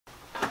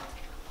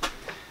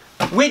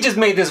We just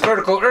made this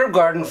vertical herb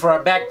garden for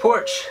our back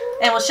porch.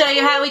 And we'll show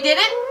you how we did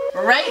it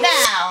right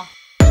now.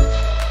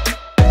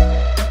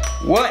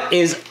 What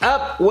is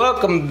up?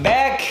 Welcome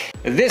back.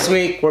 This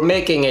week we're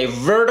making a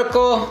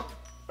vertical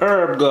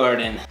herb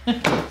garden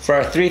for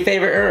our 3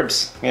 favorite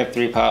herbs. We have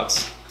 3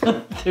 pots.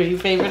 3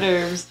 favorite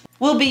herbs.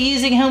 We'll be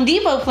using Home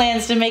Depot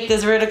plants to make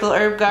this vertical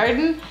herb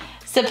garden.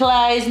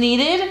 Supplies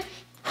needed,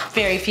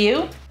 very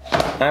few.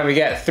 Alright, we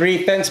got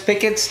 3 fence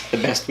pickets, the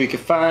best we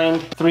could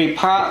find, 3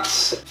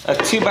 pots, a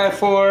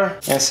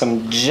 2x4, and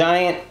some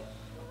giant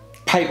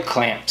pipe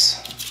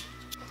clamps.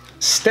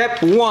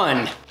 Step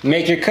 1,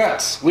 make your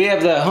cuts. We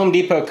have the Home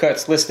Depot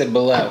cuts listed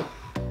below.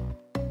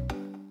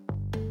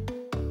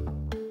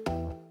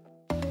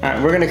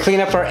 Alright, we're gonna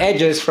clean up our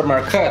edges from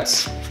our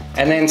cuts.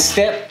 And then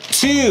step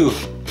 2,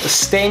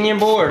 stain your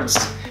boards.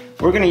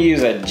 We're gonna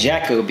use a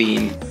Jacko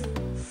bean.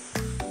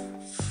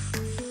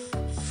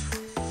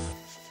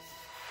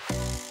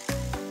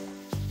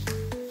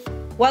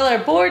 While our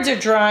boards are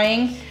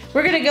drying,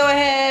 we're gonna go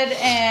ahead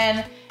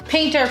and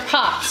paint our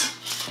pots.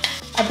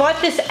 I bought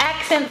this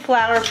accent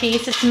flower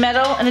piece, it's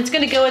metal, and it's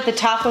gonna go at the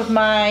top of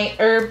my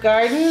herb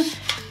garden,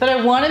 but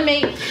I wanna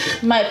make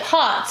my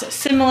pots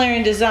similar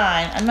in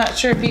design. I'm not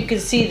sure if you can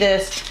see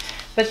this,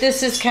 but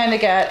this has kind of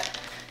got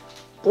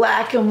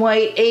black and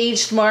white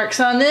aged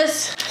marks on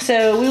this.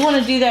 So we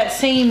wanna do that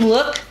same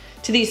look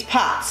to these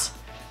pots.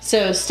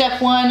 So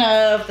step 1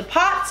 of the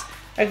pots,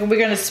 we're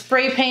gonna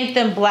spray paint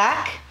them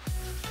black,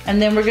 and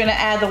then we're gonna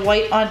add the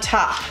white on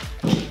top.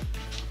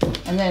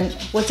 And then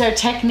what's our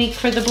technique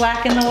for the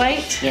black and the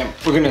white? Yeah,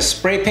 we're gonna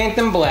spray paint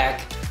them black.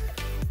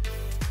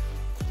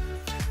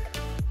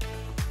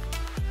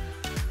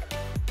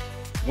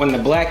 When the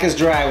black is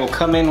dry, we'll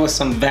come in with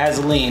some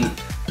Vaseline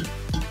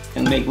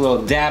and make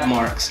little dab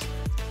marks.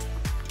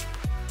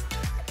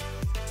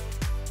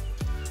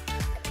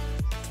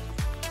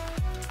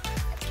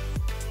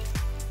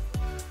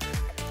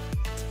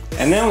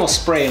 And then we'll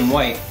spray them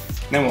white,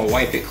 then we'll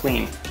wipe it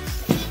clean.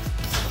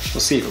 We'll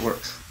see if it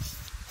works.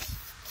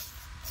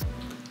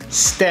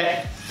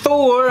 Step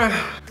 4,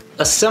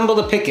 assemble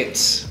the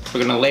pickets.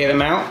 We're gonna lay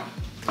them out.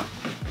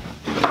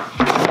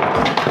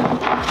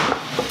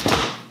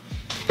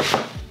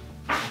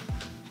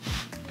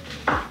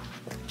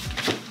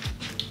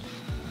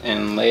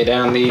 And lay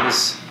down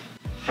these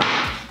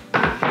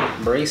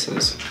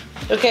braces.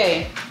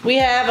 Okay, we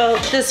have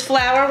this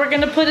flower we're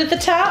gonna put at the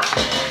top.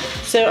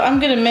 So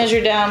I'm gonna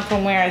measure down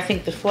from where I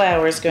think the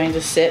flower is going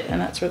to sit, and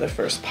that's where the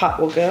first pot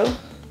will go.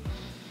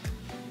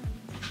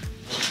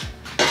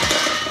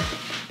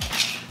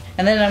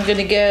 And then I'm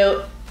gonna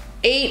go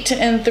 8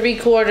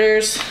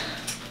 3/4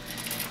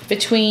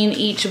 between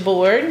each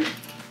board.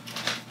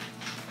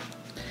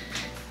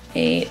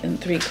 8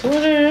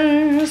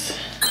 3/4.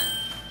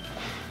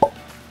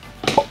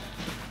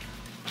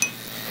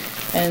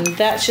 And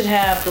that should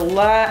have the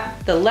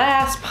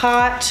last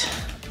pot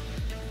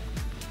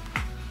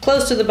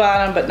close to the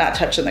bottom, but not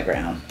touching the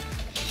ground.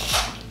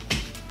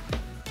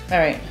 All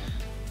right,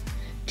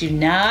 do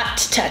not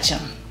touch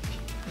them.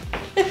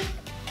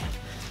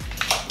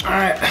 All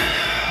right,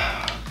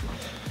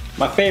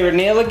 my favorite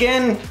nail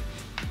again,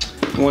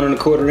 1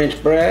 1/4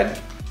 inch brad,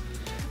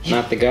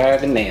 not the guy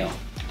with the nail.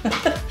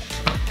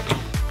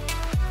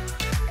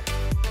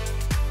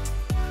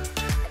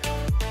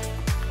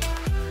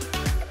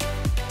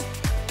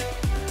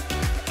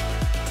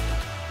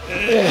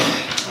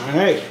 All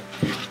right,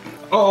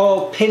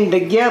 all pinned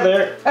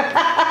together.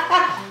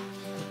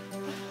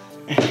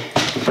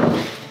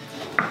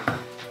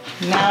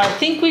 Now I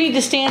think we need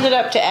to stand it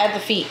up to add the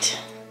feet.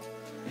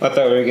 I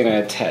thought we were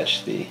gonna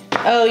attach the...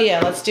 Oh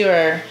yeah, let's do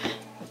our,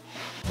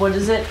 what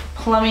is it,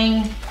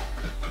 plumbing,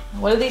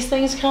 what are these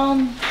things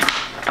called?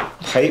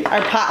 Pipe?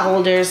 Our pot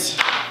holders.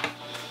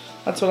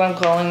 That's what I'm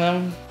calling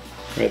them.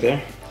 Right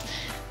there?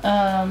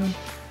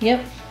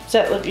 Yep. Does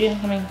that look, yeah,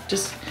 I mean,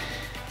 just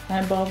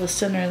eyeball the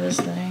center of this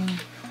thing.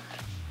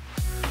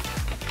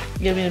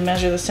 You want me to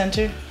measure the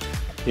center?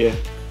 Yeah.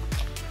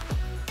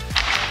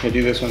 I'll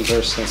do this one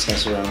first since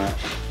that's where I'm at.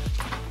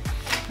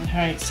 All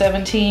right,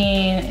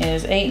 17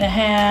 is 8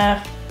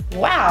 1/2.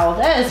 Wow,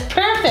 that is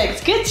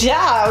perfect. Good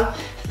job.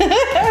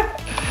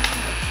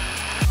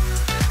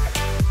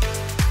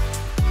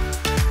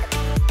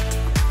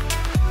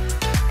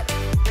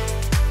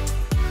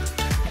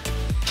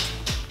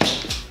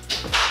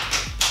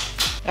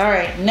 All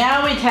right,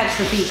 now we attach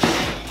the feet.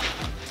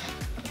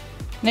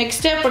 Next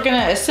step, we're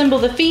gonna assemble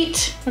the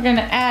feet. We're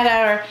gonna add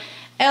our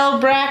L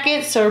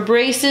brackets or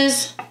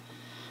braces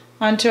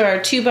onto our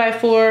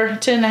 2x4,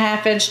 10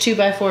 1/2 inch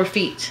 2x4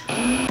 feet.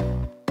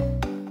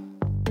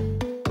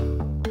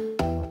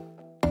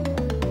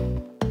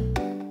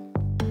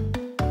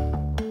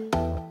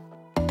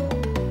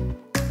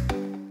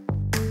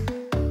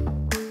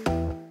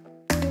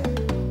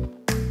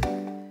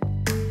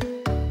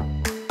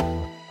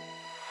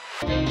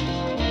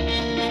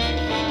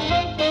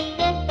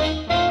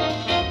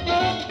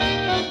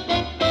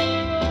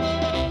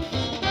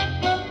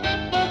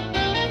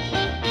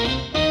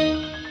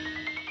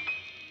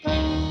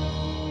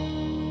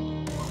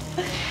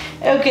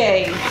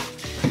 Okay,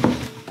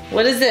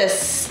 What is this?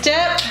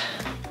 Step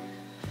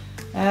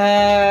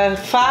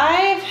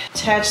 5.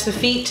 Attach the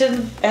feet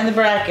to and the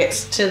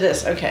brackets to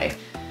this. Okay.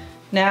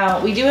 Now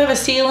we do have a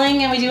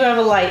ceiling and we do have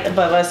a light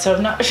above us, so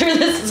I'm not sure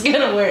this is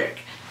gonna work.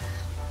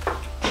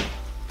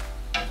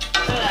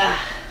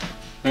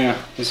 Yeah,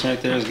 this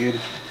right there is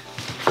good.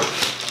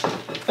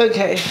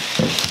 Okay.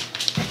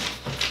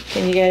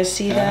 Can you guys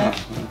see that?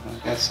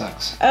 That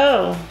sucks.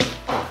 Oh.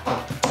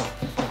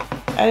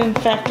 I didn't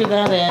factor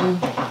that in.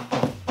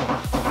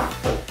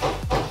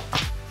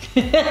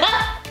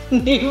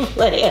 New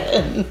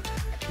plan.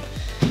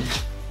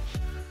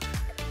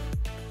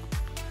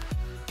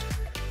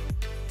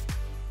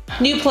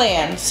 New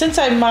plan. Since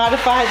I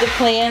modified the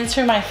plans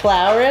for my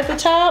flower at the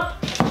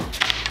top,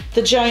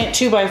 the giant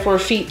 2x4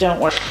 feet don't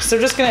work. So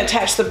we're just gonna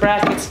attach the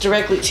brackets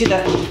directly to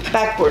the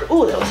backboard.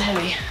 Ooh, that was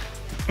heavy.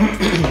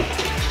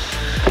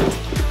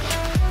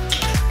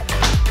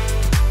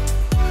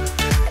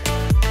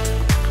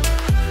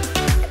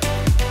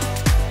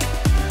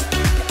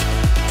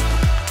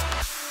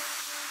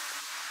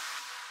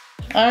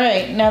 All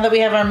right, now that we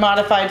have our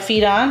modified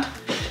feet on,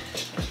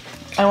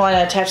 I want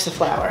to attach the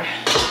flower.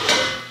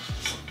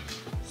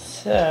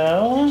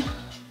 So,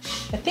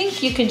 I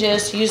think you can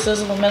just use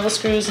those little metal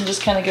screws and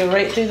just kind of go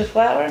right through the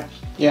flower.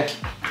 Yeah.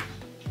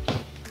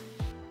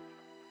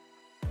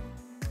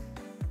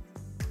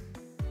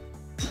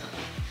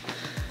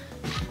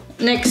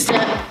 Next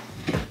step,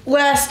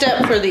 last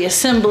step for the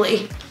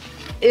assembly,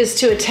 is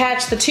to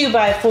attach the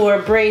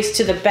 2x4 brace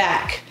to the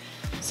back.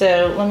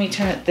 So let me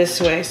turn it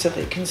this way so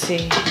they can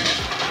see.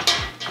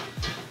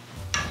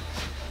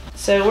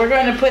 So we're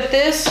going to put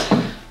this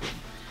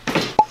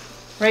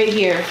right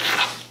here.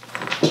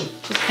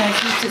 Just kind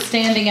of keeps it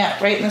standing up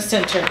right in the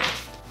center.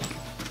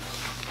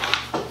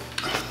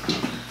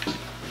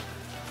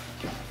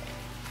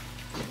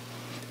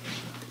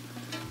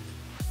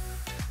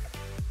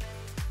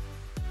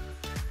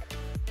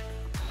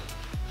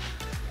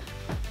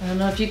 I don't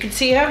know if you can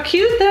see how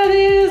cute that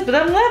is, but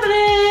I'm loving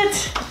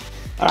it.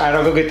 All right,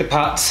 I'll go get the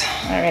pots.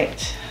 All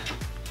right.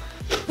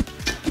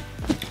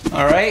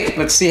 All right,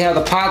 let's see how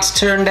the pots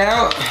turned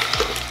out.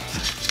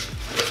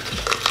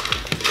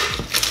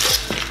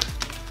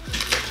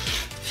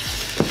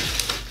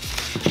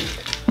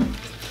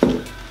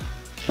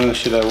 Oh,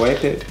 should I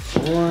wipe it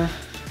before?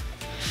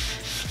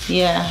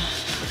 Yeah.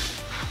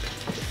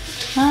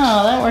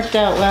 Oh, that worked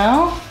out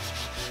well.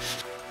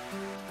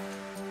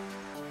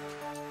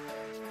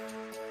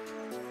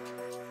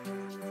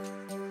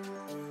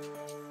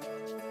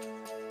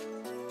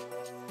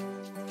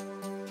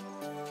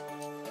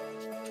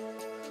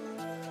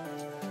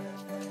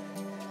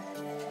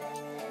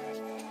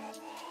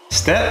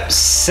 Step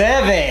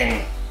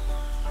 7.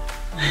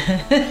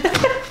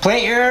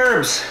 Plant your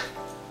herbs.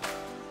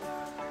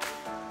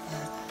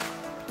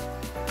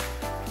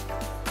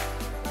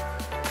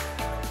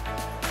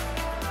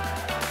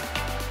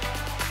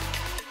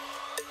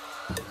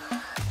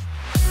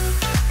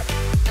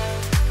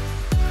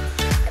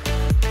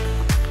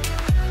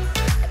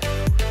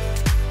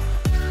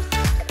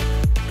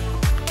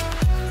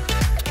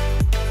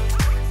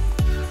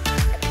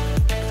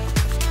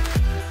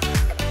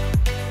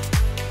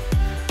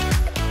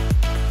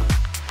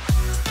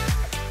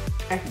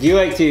 Do you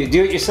like to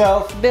do it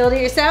yourself? Build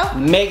it yourself?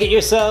 Make it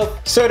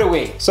yourself? So do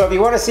we. So if you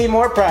want to see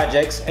more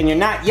projects and you're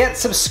not yet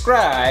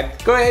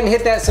subscribed, go ahead and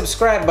hit that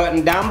subscribe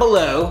button down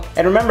below.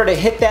 And remember to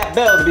hit that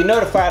bell to be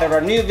notified of our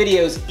new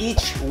videos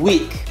each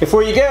week.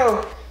 Before you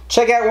go,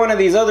 check out one of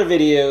these other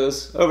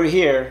videos over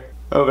here,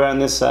 over on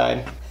this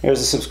side. Here's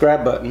the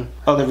subscribe button.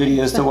 Other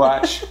videos to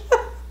watch.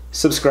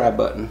 Subscribe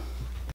button.